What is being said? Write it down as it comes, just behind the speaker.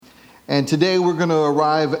And today we're going to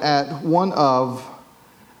arrive at one of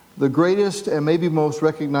the greatest and maybe most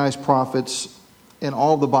recognized prophets in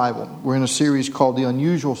all the Bible. We're in a series called The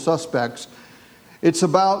Unusual Suspects. It's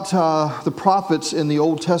about the prophets in the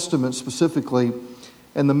Old Testament specifically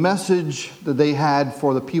and the message that they had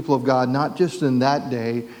for the people of God, not just in that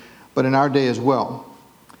day, but in our day as well.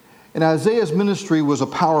 And Isaiah's ministry was a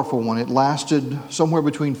powerful one. It lasted somewhere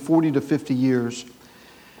between 40 to 50 years.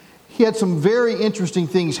 He had some very interesting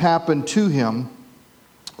things happen to him.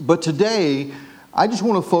 But today, I just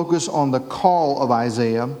want to focus on the call of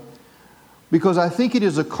Isaiah, because I think it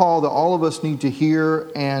is a call that all of us need to hear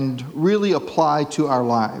and really apply to our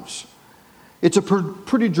lives. It's a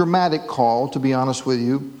pretty dramatic call, to be honest with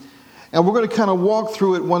you. And we're going to kind of walk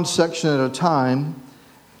through it one section at a time.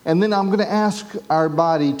 And then I'm going to ask our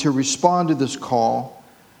body to respond to this call,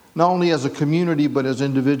 not only as a community, but as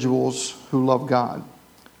individuals who love God.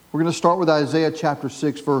 We're going to start with Isaiah chapter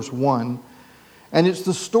 6, verse 1. And it's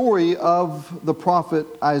the story of the prophet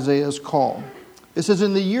Isaiah's call. It says,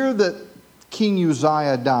 "In the year that King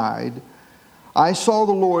Uzziah died, I saw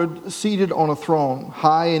the Lord seated on a throne,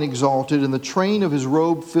 high and exalted, and the train of his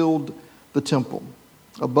robe filled the temple.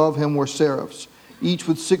 Above him were seraphs, each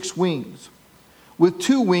with 6 wings. With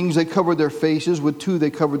 2 wings they covered their faces, with 2 they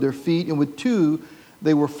covered their feet, and with 2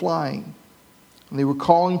 they were flying. And they were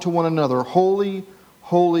calling to one another, 'Holy,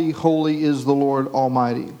 holy, holy is the Lord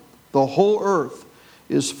Almighty. The whole earth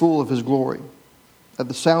is full of his glory.' At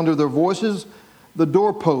the sound of their voices, the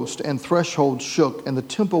doorpost and threshold shook, and the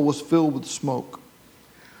temple was filled with smoke.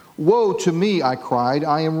 'Woe to me,' I cried,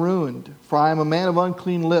 'I am ruined, for I am a man of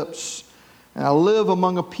unclean lips, and I live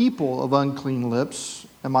among a people of unclean lips,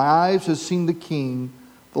 and my eyes have seen the King,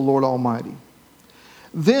 the Lord Almighty.'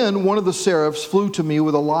 Then one of the seraphs flew to me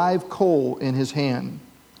with a live coal in his hand,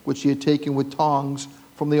 which he had taken with tongs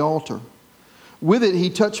from the altar. With it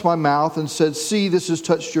he touched my mouth and said, 'See, this has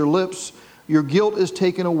touched your lips. Your guilt is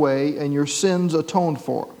taken away, and your sins atoned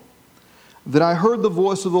for.' Then I heard the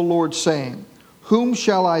voice of the Lord saying, 'Whom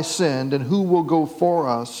shall I send, and who will go for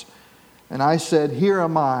us?' And I said, 'Here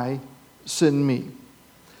am I, send me.'"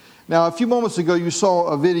 Now, a few moments ago, you saw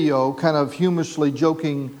a video kind of humorously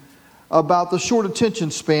joking about the short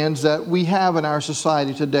attention spans that we have in our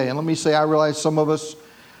society today. And let me say, I realize some of us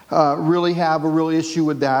really have a real issue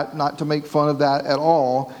with that, not to make fun of that at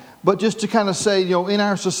all, but just to kind of say, in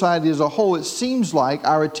our society as a whole, it seems like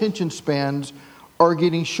our attention spans are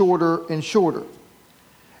getting shorter and shorter.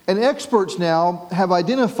 And experts now have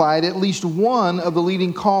identified at least one of the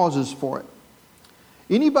leading causes for it.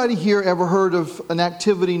 Anybody here ever heard of an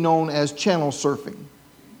activity known as channel surfing?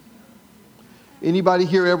 Anybody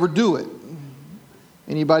here ever do it?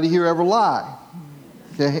 Anybody here ever lie?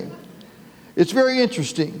 Okay. It's very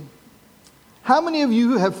interesting. How many of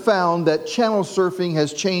you have found that channel surfing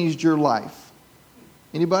has changed your life?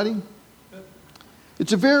 Anybody?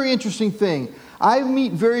 It's a very interesting thing. I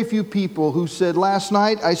meet very few people who said, "Last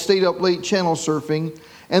night I stayed up late channel surfing,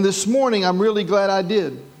 and this morning I'm really glad I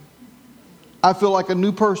did. I feel like a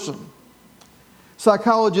new person."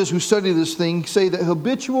 Psychologists who study this thing say that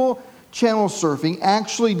habitual channel surfing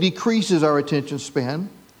actually decreases our attention span.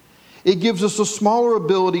 It gives us a smaller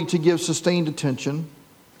ability to give sustained attention,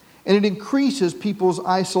 and it increases people's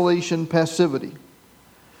isolation passivity.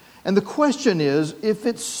 And the question is, if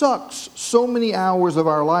it sucks so many hours of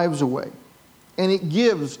our lives away, and it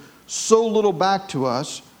gives so little back to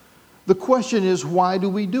us, the question is, why do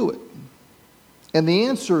we do it? And the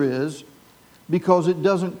answer is, because it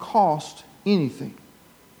doesn't cost anything.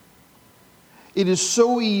 It is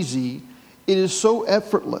so easy, it is so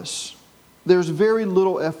effortless. There's very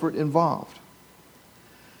little effort involved.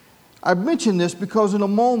 I mention this because in a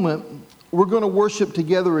moment, we're going to worship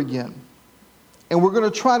together again. And we're going to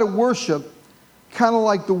try to worship kind of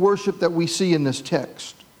like the worship that we see in this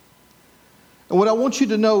text. And what I want you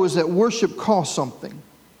to know is that worship costs something.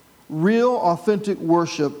 Real, authentic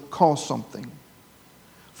worship costs something.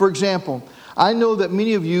 For example, I know that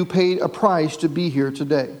many of you paid a price to be here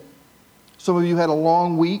today. Some of you had a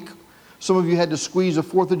long week. Some of you had to squeeze a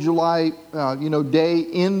 4th of July day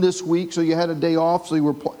in this week, so you had a day off, so you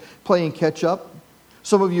were playing catch up.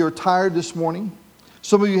 Some of you are tired this morning.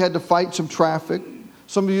 Some of you had to fight some traffic.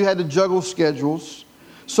 Some of you had to juggle schedules.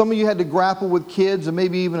 Some of you had to grapple with kids and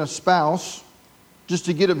maybe even a spouse just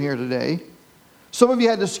to get them here today. Some of you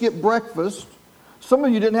had to skip breakfast. Some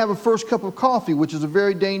of you didn't have a first cup of coffee, which is a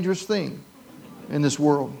very dangerous thing in this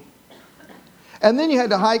world. And then you had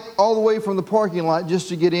to hike all the way from the parking lot just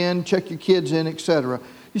to get in, check your kids in, etc.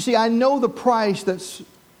 You see, I know the price that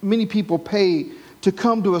many people pay to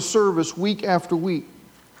come to a service week after week.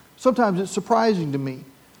 Sometimes it's surprising to me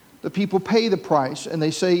The people pay the price, and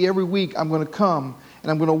they say every week, I'm going to come,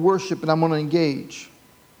 and I'm going to worship, and I'm going to engage.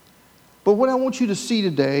 But what I want you to see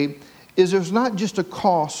today is there's not just a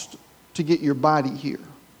cost to get your body here.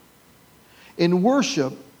 In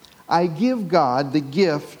worship, I give God the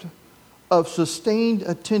gift of sustained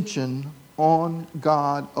attention on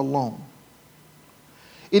God alone.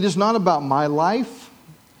 It is not about my life.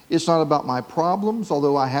 It's not about my problems,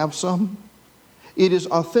 although I have some. It is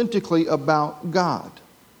authentically about God.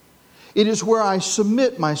 It is where I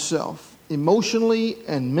submit myself emotionally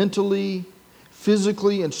and mentally,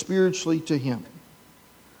 physically and spiritually to Him.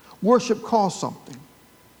 Worship costs something.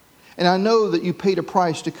 And I know that you paid a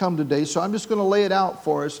price to come today, so I'm just going to lay it out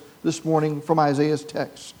for us this morning from Isaiah's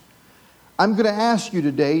text. I'm going to ask you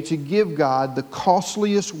today to give God the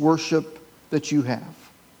costliest worship that you have.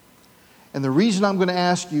 And the reason I'm going to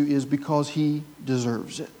ask you is because He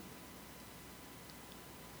deserves it.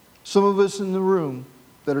 Some of us in the room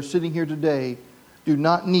that are sitting here today do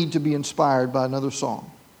not need to be inspired by another song.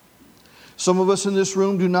 Some of us in this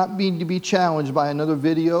room do not need to be challenged by another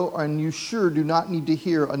video, and you sure do not need to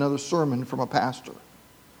hear another sermon from a pastor.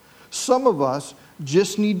 Some of us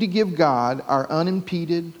just need to give God our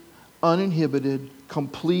unimpeded, uninhibited,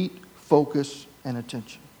 complete focus and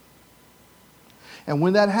attention. And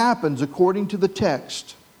when that happens, according to the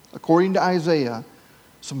text, according to Isaiah,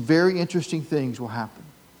 some very interesting things will happen.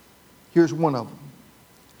 Here's one of them.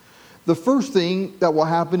 The first thing that will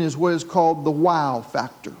happen is what is called the wow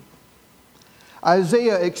factor.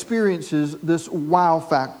 Isaiah experiences this wow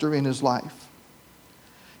factor in his life.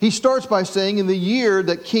 He starts by saying, in the year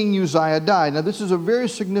that King Uzziah died. Now, this is a very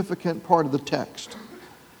significant part of the text.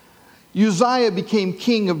 Uzziah became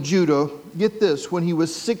king of Judah, get this, when he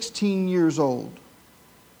was 16 years old.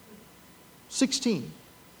 16.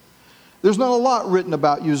 There's not a lot written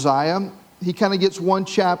about Uzziah. He kind of gets one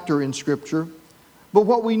chapter in Scripture. But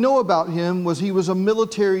what we know about him was he was a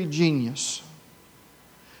military genius.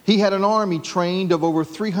 He had an army trained of over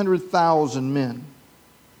 300,000 men.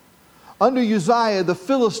 Under Uzziah, the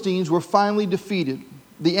Philistines were finally defeated.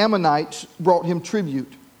 The Ammonites brought him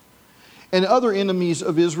tribute. And other enemies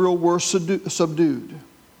of Israel were subdued.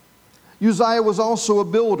 Uzziah was also a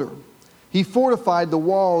builder. He fortified the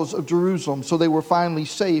walls of Jerusalem so they were finally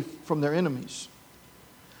safe from their enemies.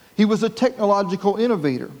 He was a technological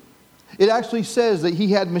innovator. It actually says that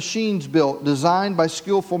he had machines built, designed by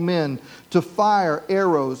skillful men to fire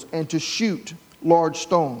arrows and to shoot large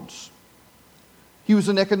stones. He was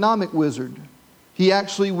an economic wizard. He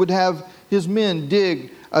actually would have his men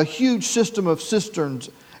dig a huge system of cisterns,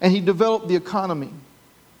 and he developed the economy.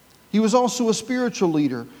 He was also a spiritual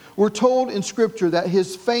leader. We're told in Scripture that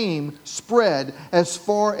his fame spread as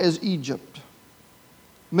far as Egypt.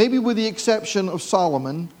 Maybe with the exception of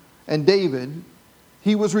Solomon and David,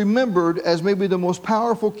 he was remembered as maybe the most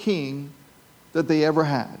powerful king that they ever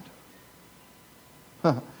had.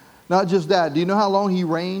 Not just that. Do you know how long he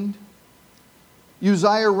reigned?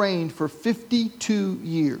 Uzziah reigned for 52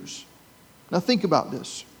 years. Now think about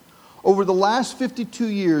this. Over the last 52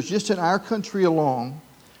 years, just in our country alone,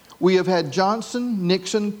 we have had Johnson,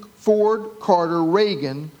 Nixon, Ford, Carter,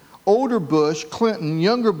 Reagan, older Bush, Clinton,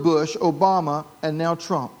 younger Bush, Obama, and now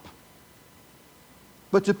Trump.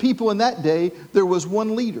 But to people in that day, there was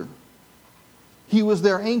one leader. He was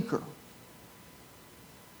their anchor.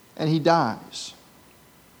 And he dies.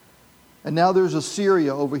 And now there's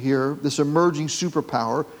Assyria over here, this emerging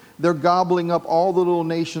superpower. They're gobbling up all the little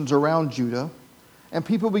nations around Judah. And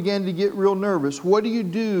people began to get real nervous. What do you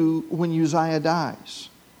do when Uzziah dies?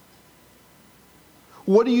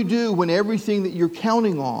 What do you do when everything that you're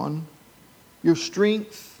counting on, your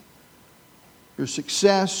strength, your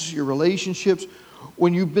success, your relationships,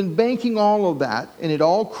 when you've been banking all of that and it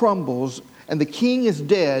all crumbles and the king is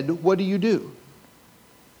dead, what do you do?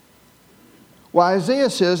 Well, Isaiah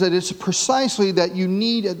says that it's precisely that you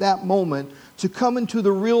need at that moment to come into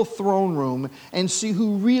the real throne room and see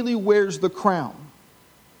who really wears the crown.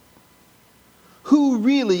 Who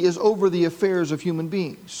really is over the affairs of human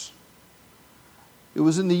beings. It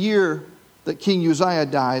was in the year that King Uzziah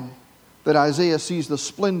died that Isaiah sees the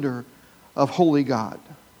splendor of holy God.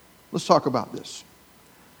 Let's talk about this.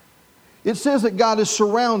 It says that God is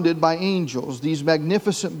surrounded by angels, these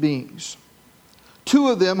magnificent beings. 2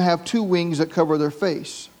 of them have 2 wings that cover their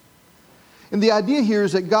face. And the idea here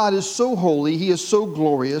is that God is so holy, He is so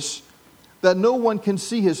glorious, that no one can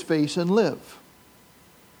see His face and live.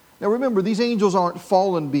 Now remember, these angels aren't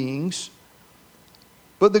fallen beings,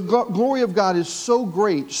 but the glory of God is so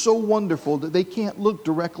great, so wonderful, that they can't look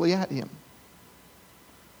directly at Him.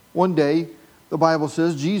 One day, the Bible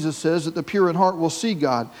says, Jesus says that the pure in heart will see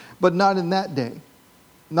God, but not in that day,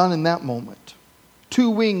 not in that moment. 2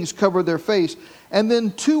 wings cover their face, and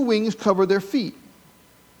then 2 wings cover their feet.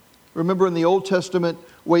 Remember in the Old Testament,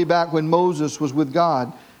 way back when Moses was with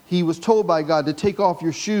God, he was told by God to take off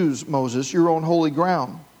your shoes, Moses, you're on holy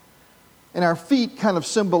ground. And our feet kind of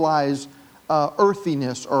symbolize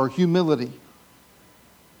earthiness or humility.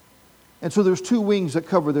 And so there's 2 wings that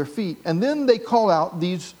cover their feet. And then they call out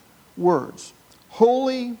these words,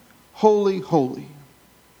 holy, holy, holy.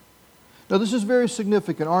 Now this is very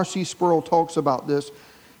significant. R.C. Sproul talks about this.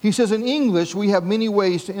 He says in English we have many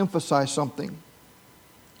ways to emphasize something.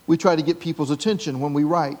 We try to get people's attention when we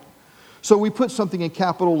write. So we put something in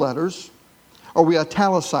capital letters, or we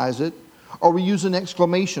italicize it, or we use an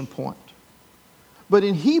exclamation point. But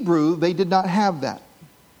in Hebrew, they did not have that.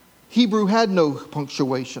 Hebrew had no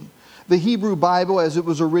punctuation. The Hebrew Bible, as it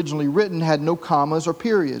was originally written, had no commas or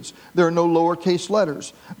periods. There are no lowercase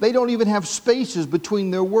letters. They don't even have spaces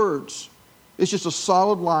between their words. It's just a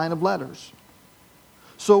solid line of letters.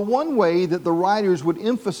 So one way that the writers would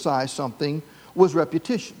emphasize something was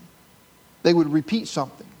repetition. They would repeat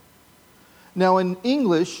something. Now in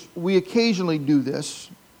English, we occasionally do this.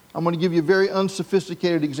 I'm going to give you a very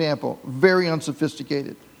unsophisticated example. Very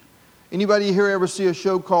unsophisticated. Anybody here ever see a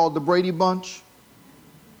show called The Brady Bunch?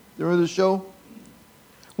 Remember the show?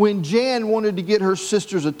 When Jan wanted to get her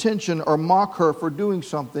sister's attention or mock her for doing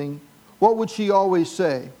something, what would she always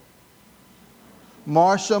say?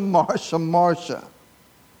 Marcia, Marcia, Marcia.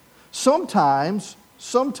 Sometimes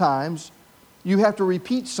you have to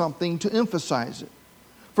repeat something to emphasize it.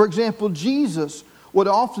 For example, Jesus would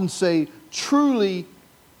often say, truly,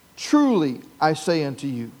 truly, I say unto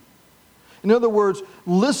you. In other words,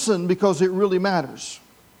 listen because it really matters.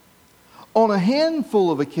 On a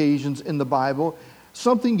handful of occasions in the Bible,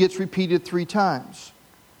 something gets repeated 3 times.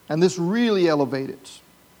 And this really elevates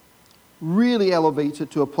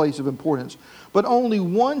it to a place of importance. But only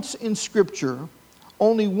once in Scripture,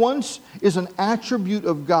 only once is an attribute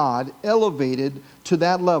of God elevated to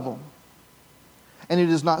that level. And it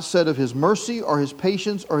is not said of His mercy or His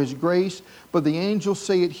patience or His grace, but the angels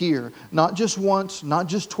say it here. Not just once, not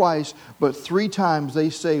just twice, but 3 times they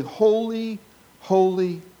say, holy,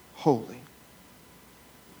 holy, holy.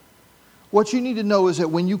 What you need to know is that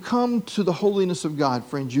when you come to the holiness of God,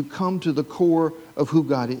 friends, you come to the core of who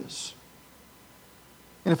God is.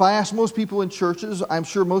 And if I ask most people in churches, I'm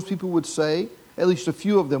sure most people would say, at least a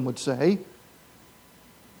few of them would say,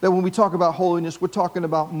 that when we talk about holiness, we're talking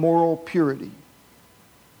about moral purity.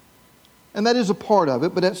 And that is a part of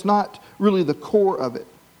it, but that's not really the core of it.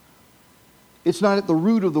 It's not at the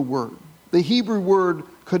root of the word. The Hebrew word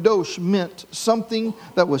kadosh meant something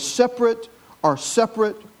that was separate or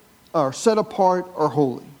set apart or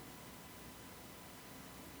holy.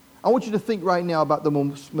 I want you to think right now about the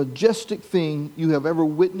most majestic thing you have ever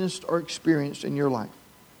witnessed or experienced in your life.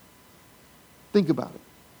 Think about it.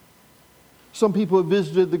 Some people have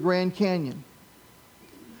visited the Grand Canyon,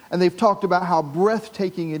 and they've talked about how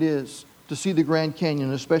breathtaking it is to see the Grand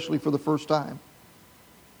Canyon, especially for the first time.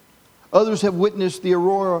 Others have witnessed the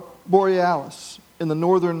Aurora Borealis in the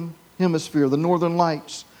northern hemisphere, the northern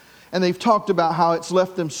lights, and they've talked about how it's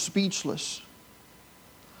left them speechless.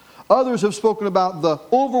 Others have spoken about the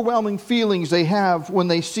overwhelming feelings they have when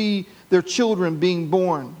they see their children being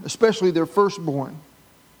born, especially their firstborn.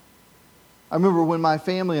 I remember when my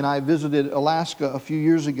family and I visited Alaska a few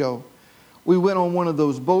years ago, we went on one of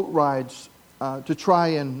those boat rides to try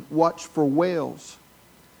and watch for whales.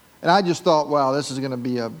 And I just thought, wow, this is going to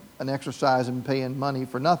be an exercise in paying money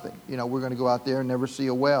for nothing. You know, we're going to go out there and never see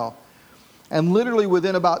a whale. And literally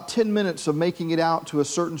within about 10 minutes of making it out to a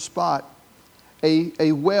certain spot,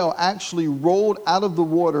 a whale actually rolled out of the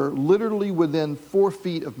water literally within 4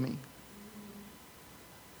 feet of me.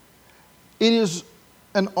 It is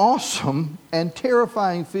an awesome and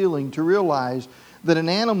terrifying feeling to realize that an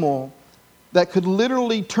animal that could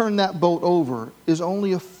literally turn that boat over is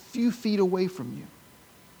only a few feet away from you.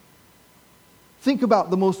 Think about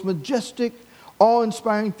the most majestic,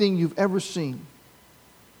 awe-inspiring thing you've ever seen.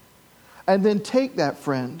 And then take that,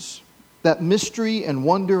 friends, that mystery and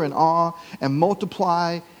wonder and awe, and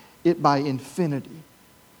multiply it by infinity.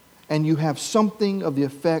 And you have something of the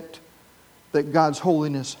effect that God's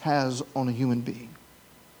holiness has on a human being.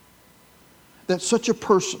 That such a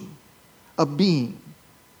person, a being,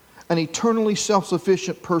 an eternally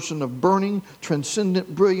self-sufficient person of burning,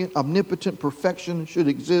 transcendent, brilliant, omnipotent perfection should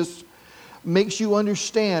exist, makes you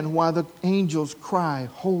understand why the angels cry,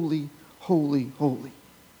 holy, holy, holy.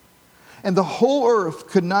 And the whole earth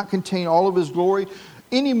could not contain all of His glory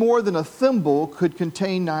any more than a thimble could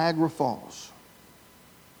contain Niagara Falls.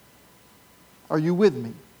 Are you with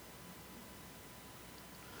me?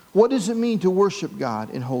 What does it mean to worship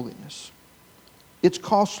God in holiness? It's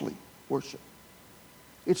costly worship.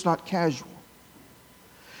 It's not casual.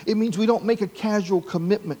 It means we don't make a casual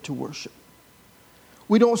commitment to worship.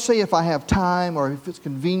 We don't say if I have time or if it's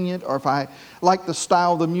convenient or if I like the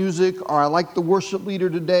style of the music or I like the worship leader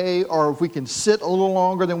today or if we can sit a little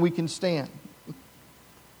longer than we can stand.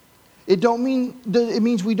 It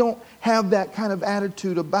means we don't have that kind of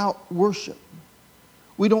attitude about worship.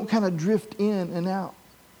 We don't kind of drift in and out.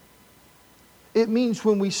 It means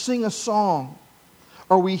when we sing a song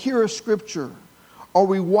or we hear a scripture or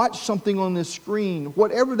we watch something on this screen,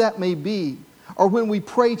 whatever that may be, or when we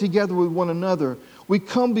pray together with one another, we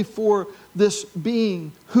come before this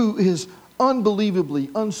being who is unbelievably,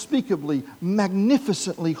 unspeakably,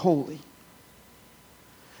 magnificently holy.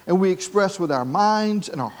 And we express with our minds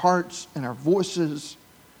and our hearts and our voices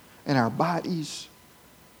and our bodies.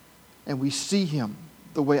 And we see Him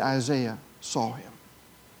the way Isaiah saw Him.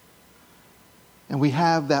 And we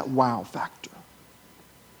have that wow factor.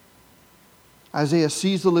 Isaiah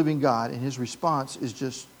sees the living God and his response is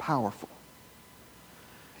just powerful.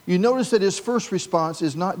 You notice that his first response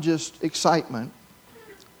is not just excitement.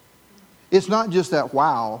 It's not just that,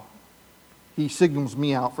 wow, he signals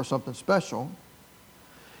me out for something special.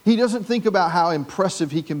 He doesn't think about how impressive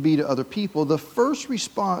he can be to other people. The first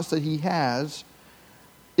response that he has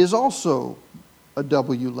is also a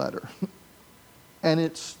W letter. And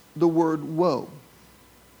it's the word woe.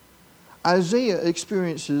 Isaiah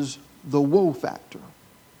experiences the woe factor.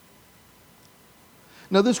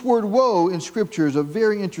 Now, this word woe in Scripture is a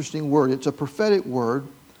very interesting word. It's a prophetic word.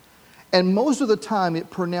 And most of the time it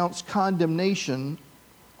pronounced condemnation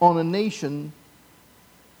on a nation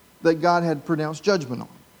that God had pronounced judgment on.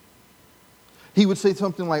 He would say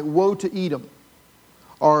something like, woe to Edom.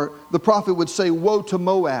 Or the prophet would say, woe to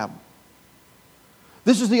Moab.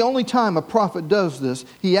 This is the only time a prophet does this.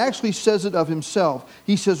 He actually says it of himself.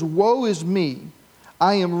 He says, woe is me.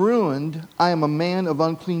 I am ruined. I am a man of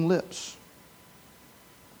unclean lips.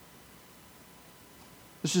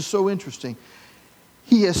 This is so interesting.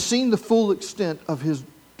 He has seen the full extent of his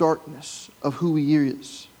darkness, of who he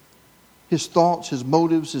is. His thoughts, his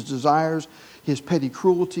motives, his desires, his petty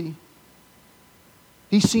cruelty.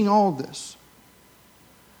 He's seen all this.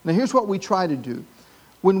 Now here's what we try to do.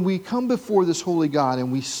 When we come before this holy God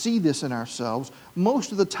and we see this in ourselves,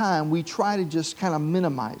 most of the time we try to just kind of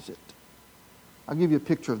minimize it. I'll give you a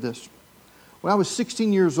picture of this. When I was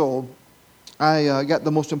 16 years old, I got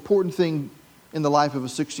the most important thing in the life of a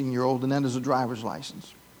 16-year-old, and that is a driver's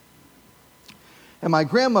license. And my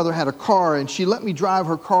grandmother had a car, and she let me drive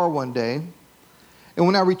her car one day. And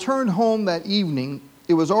when I returned home that evening,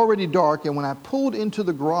 it was already dark, and when I pulled into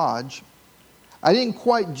the garage, I didn't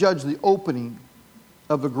quite judge the opening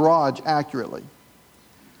of the garage accurately.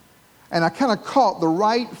 And I kind of caught the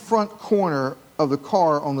right front corner of the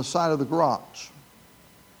car on the side of the garage.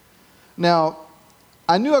 Now,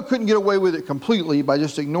 I knew I couldn't get away with it completely by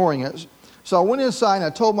just ignoring it. So I went inside and I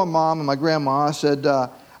told my mom and my grandma, I said,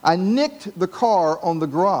 I nicked the car on the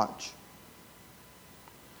garage.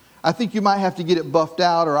 I think you might have to get it buffed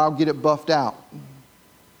out or I'll get it buffed out.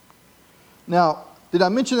 Now, did I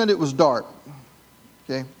mention that it was dark?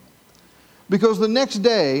 Okay. Because the next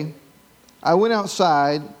day, I went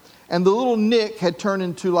outside and the little nick had turned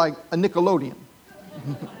into like a Nickelodeon.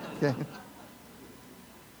 Okay.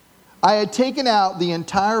 I had taken out the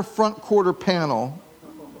entire front quarter panel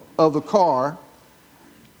of the car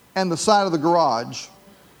and the side of the garage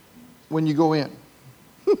when you go in.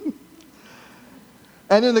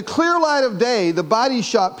 And in the clear light of day, the body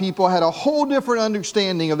shop people had a whole different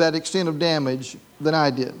understanding of that extent of damage than I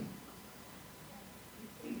did.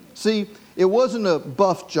 See, it wasn't a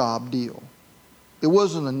buff job deal. It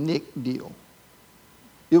wasn't a nick deal.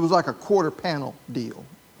 It was like a quarter panel deal.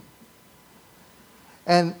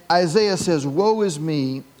 And Isaiah says, woe is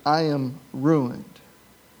me, I am ruined.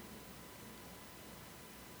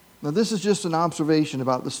 Now this is just an observation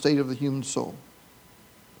about the state of the human soul.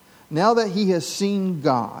 Now that he has seen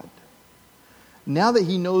God, now that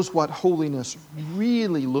he knows what holiness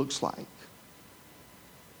really looks like,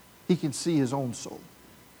 he can see his own soul.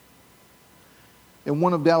 In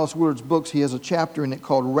one of Dallas Willard's books, he has a chapter in it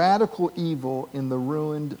called Radical Evil in the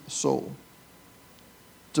Ruined Soul.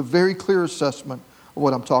 It's a very clear assessment of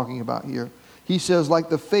what I'm talking about here. He says, like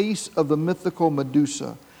the face of the mythical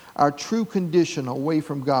Medusa, our true condition away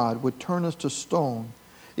from God would turn us to stone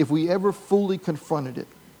if we ever fully confronted it.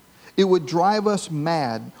 It would drive us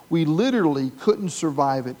mad. We literally couldn't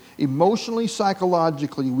survive it. Emotionally,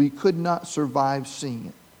 psychologically, we could not survive seeing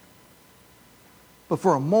it. But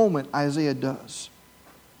for a moment, Isaiah does.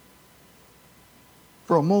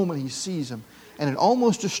 For a moment, he sees him. And it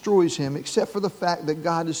almost destroys him, except for the fact that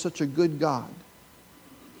God is such a good God.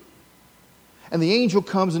 And the angel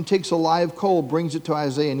comes and takes a live coal, brings it to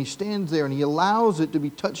Isaiah, and he stands there and he allows it to be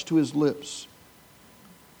touched to his lips.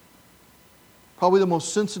 Probably the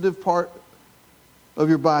most sensitive part of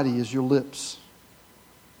your body is your lips.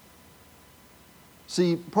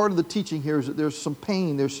 See, part of the teaching here is that there's some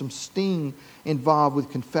pain, there's some sting involved with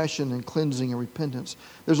confession and cleansing and repentance.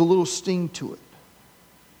 There's a little sting to it.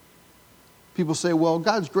 People say, well,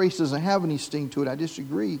 God's grace doesn't have any sting to it. I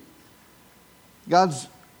disagree. God's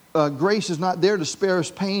grace is not there to spare us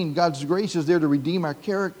pain. God's grace is there to redeem our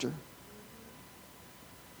character.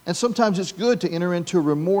 And sometimes it's good to enter into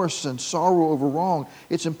remorse and sorrow over wrong.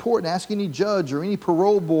 It's important. Ask any judge or any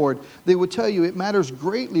parole board. They would tell you it matters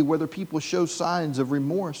greatly whether people show signs of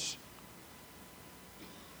remorse.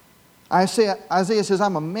 Isaiah says,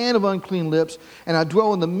 I'm a man of unclean lips, and I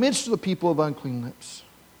dwell in the midst of the people of unclean lips.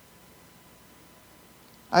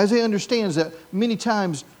 Isaiah understands that many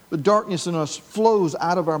times the darkness in us flows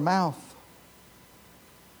out of our mouth.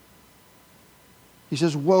 He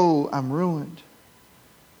says, woe, I'm ruined.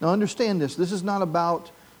 Now understand this. This is not about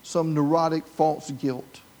some neurotic false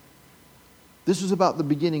guilt. This is about the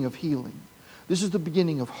beginning of healing. This is the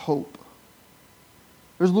beginning of hope.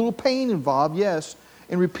 There's a little pain involved, yes,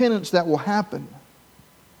 and repentance that will happen.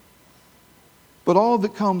 But all of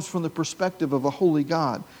it comes from the perspective of a holy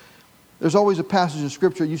God. There's always a passage in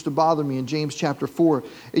Scripture that used to bother me in James chapter 4.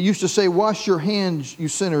 It used to say, wash your hands, you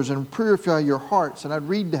sinners, and purify your hearts. And I'd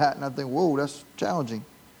read that and I'd think, whoa, that's challenging.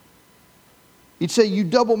 He'd say, you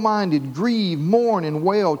double-minded, grieve, mourn, and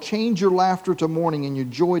wail. Change your laughter to mourning and your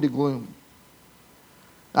joy to gloom.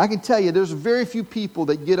 I can tell you, there's very few people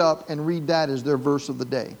that get up and read that as their verse of the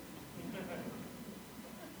day.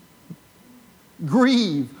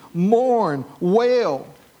 Grieve, mourn, wail.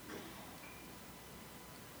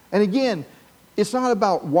 And again, it's not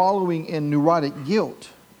about wallowing in neurotic guilt.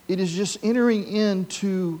 It is just entering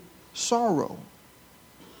into sorrow.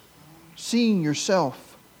 Seeing yourself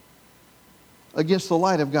against the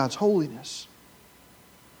light of God's holiness.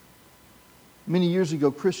 Many years ago,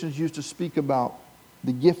 Christians used to speak about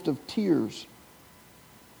the gift of tears.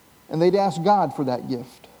 And they'd ask God for that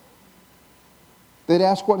gift. They'd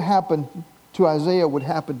ask what happened to Isaiah would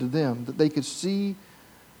happen to them. That they could see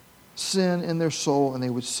sin in their soul and they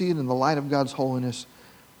would see it in the light of God's holiness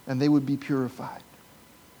and they would be purified.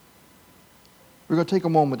 We're going to take a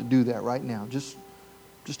moment to do that right now. Just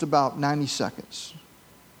about 90 seconds.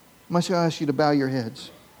 I'm just going to ask you to bow your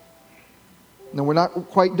heads. Now, we're not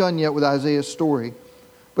quite done yet with Isaiah's story,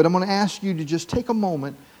 but I'm going to ask you to just take a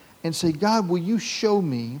moment and say, God, will you show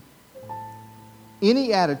me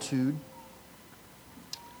any attitude,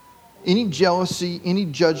 any jealousy, any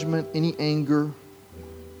judgment, any anger,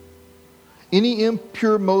 any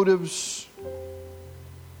impure motives,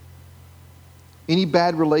 any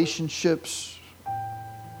bad relationships,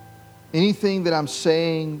 anything that I'm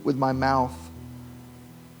saying with my mouth,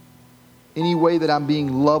 any way that I'm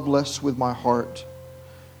being loveless with my heart.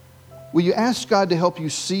 Will you ask God to help you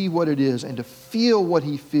see what it is and to feel what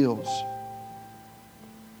He feels?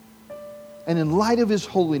 And in light of His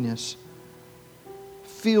holiness,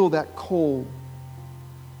 feel that coal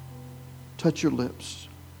touch your lips.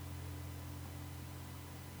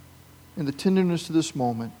 In the tenderness of this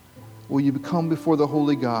moment, will you come before the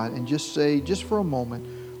holy God and just say, just for a moment,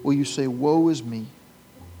 will you say, woe is me?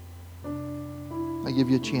 I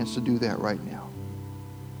give you a chance to do that right now.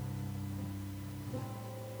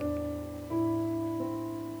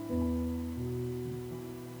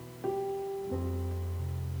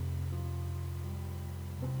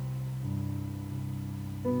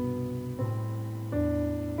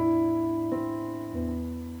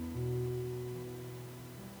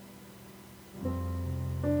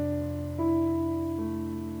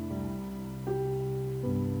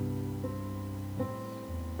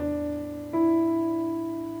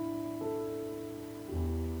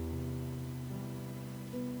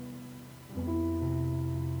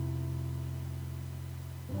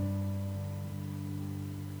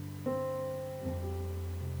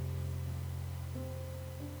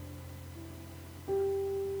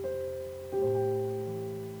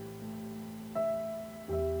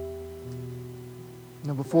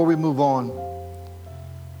 Now, before we move on,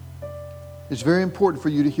 it's very important for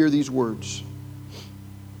you to hear these words.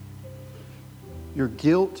 Your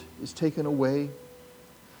guilt is taken away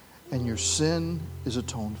and your sin is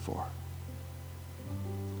atoned for.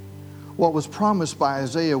 What was promised by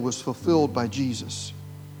Isaiah was fulfilled by Jesus.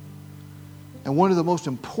 And one of the most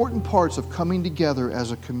important parts of coming together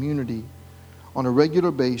as a community on a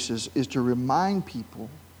regular basis is to remind people,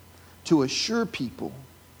 to assure people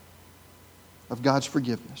of God's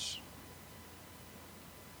forgiveness.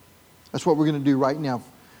 That's what we're going to do right now.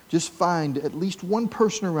 just find at least one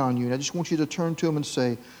person around you, and I just want you to turn to them and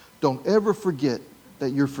say, don't ever forget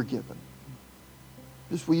that you're forgiven.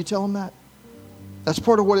 Just will you tell them that? That's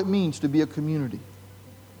part of what it means to be a community.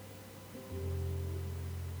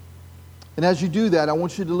 And as you do that, I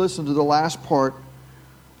want you to listen to the last part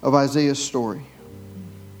of Isaiah's story.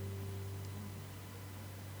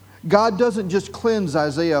 God doesn't just cleanse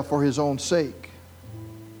Isaiah for his own sake.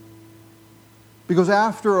 Because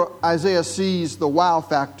after Isaiah sees the wow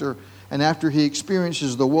factor and after he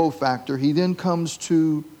experiences the woe factor, he then comes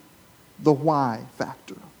to the why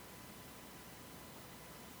factor.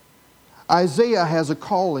 Isaiah has a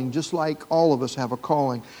calling, just like all of us have a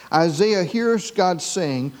calling. Isaiah hears God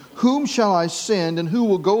saying, "Whom shall I send and who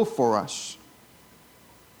will go for us?"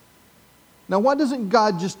 Now, why doesn't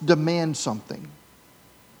God just demand something?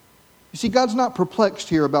 You see, God's not perplexed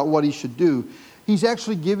here about what he should do. He's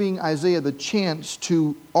actually giving Isaiah the chance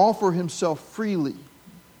to offer himself freely,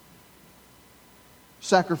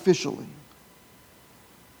 sacrificially.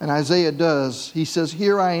 And Isaiah does. He says,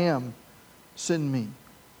 "Here I am, send me."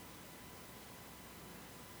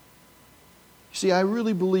 See, I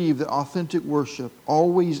really believe that authentic worship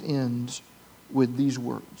always ends with these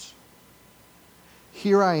words.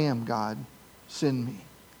 "Here I am, God, send me."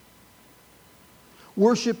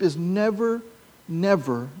 Worship is never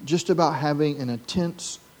just about having an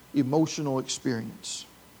intense emotional experience.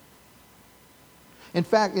 In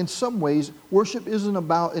fact, in some ways, worship isn't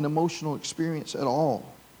about an emotional experience at all.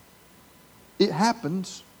 It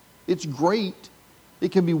happens. It's great.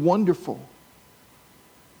 It can be wonderful.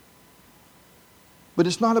 But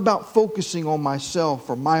it's not about focusing on myself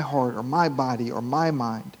or my heart or my body or my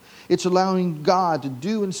mind. It's allowing God to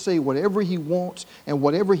do and say whatever he wants and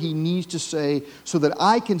whatever he needs to say so that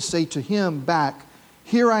I can say to him back,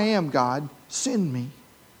 "Here I am, God, send me."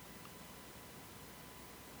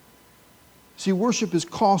 See, worship is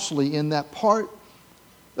costly in that part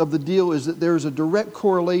of the deal is that there is a direct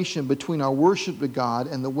correlation between our worship to God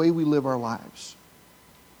and the way we live our lives.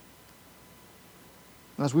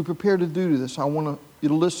 And as we prepare to do this, I want you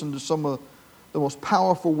to listen to some of the most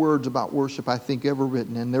powerful words about worship I think ever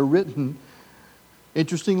written. And they're written,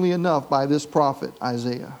 interestingly enough, by this prophet,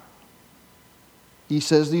 Isaiah. He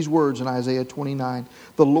says these words in Isaiah 29.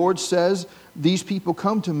 "The Lord says, these people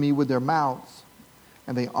come to me with their mouths,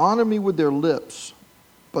 and they honor me with their lips,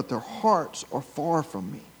 but their hearts are far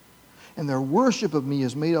from me. And their worship of me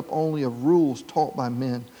is made up only of rules taught by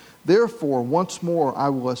men. Therefore, once more, I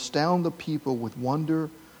will astound the people with wonder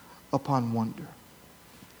upon wonder."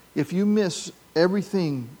 If you miss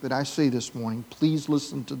everything that I say this morning, please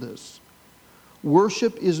listen to this.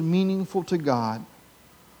 Worship is meaningful to God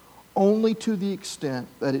only to the extent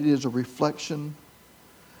that it is a reflection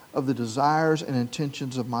of the desires and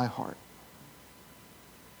intentions of my heart.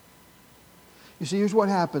 You see, here's what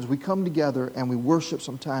happens. We come together and we worship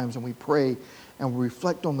sometimes and we pray and we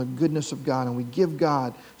reflect on the goodness of God and we give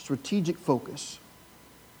God strategic focus.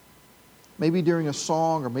 Maybe during a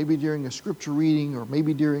song or maybe during a scripture reading or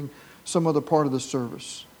maybe during some other part of the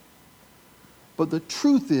service. But the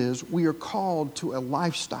truth is we are called to a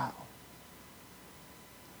lifestyle.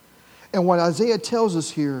 And what Isaiah tells us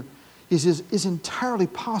here is it's entirely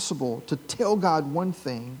possible to tell God one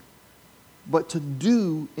thing but to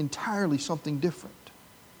do entirely something different.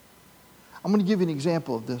 I'm going to give you an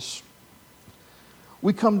example of this.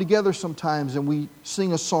 We come together sometimes and we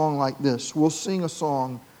sing a song like this. We'll sing a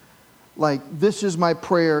song like, "This is my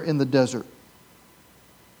prayer in the desert,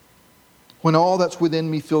 when all that's within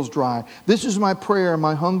me feels dry. This is my prayer and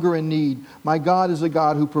my hunger and need. My God is a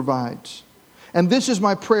God who provides. And this is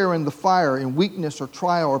my prayer in the fire, in weakness or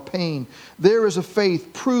trial or pain. There is a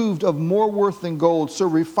faith proved of more worth than gold. So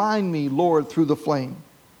refine me, Lord, through the flame.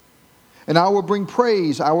 And I will bring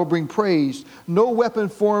praise, I will bring praise. No weapon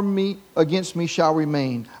formed against me shall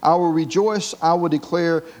remain. I will rejoice, I will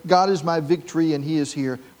declare, God is my victory and he is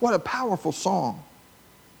here." What a powerful song.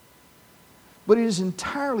 But it is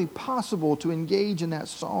entirely possible to engage in that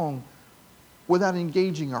song without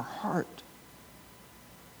engaging our heart.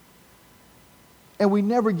 And we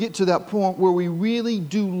never get to that point where we really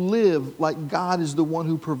do live like God is the one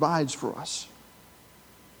who provides for us.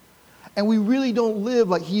 And we really don't live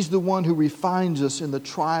like he's the one who refines us in the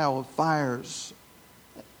trial of fires.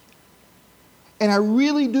 And I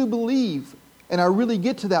really do believe, and I really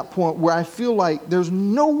get to that point where I feel like there's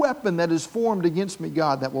no weapon that is formed against me,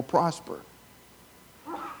 God, that will prosper.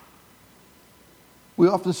 We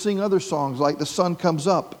often sing other songs like "The sun comes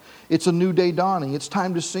up. It's a new day dawning. It's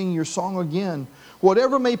time to sing your song again.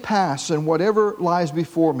 Whatever may pass and whatever lies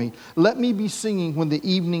before me, let me be singing when the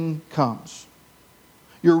evening comes.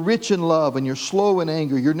 You're rich in love and you're slow in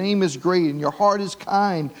anger. Your name is great and your heart is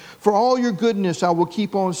kind. For all your goodness I will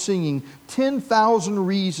keep on singing. 10,000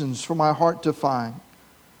 reasons for my heart to find.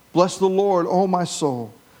 Bless the Lord, O my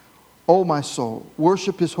soul. O my soul,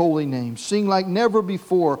 worship His holy name. Sing like never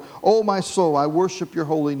before. O my soul, I worship your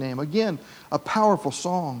holy name. Again, a powerful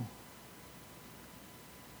song.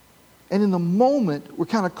 And in the moment, we're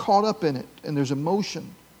kind of caught up in it and there's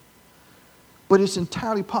emotion. But it's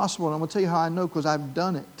entirely possible, and I'm going to tell you how I know because I've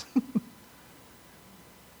done it,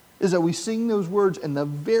 is that we sing those words and the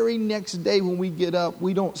very next day when we get up,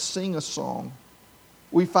 we don't sing a song.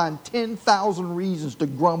 We find 10,000 reasons to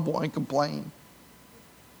grumble and complain.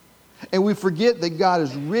 And we forget that God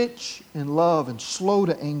is rich in love and slow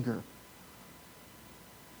to anger.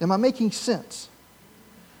 Am I making sense?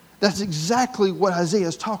 That's exactly what Isaiah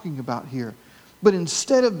is talking about here. But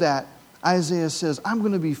instead of that, Isaiah says, I'm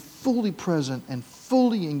going to be fully present and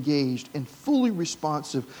fully engaged and fully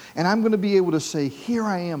responsive. And I'm going to be able to say, here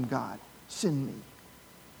I am, God. Send me.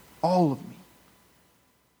 All of me.